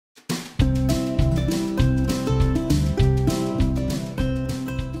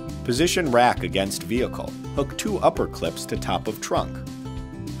Position rack against vehicle. Hook 2 upper clips to top of trunk.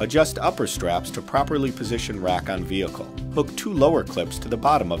 Adjust upper straps to properly position rack on vehicle. Hook 2 lower clips to the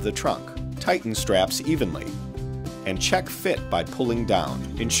bottom of the trunk. Tighten straps evenly. And check fit by pulling down.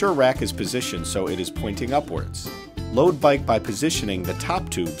 Ensure rack is positioned so it is pointing upwards. Load bike by positioning the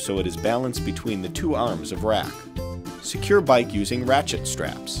top tube so it is balanced between the 2 arms of rack. Secure bike using ratchet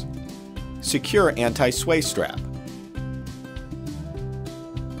straps. Secure anti-sway strap.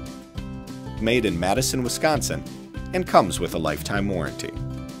 Made in Madison, Wisconsin, and comes with a lifetime warranty.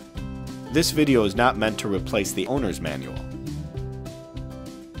 This video is not meant to replace the owner's manual.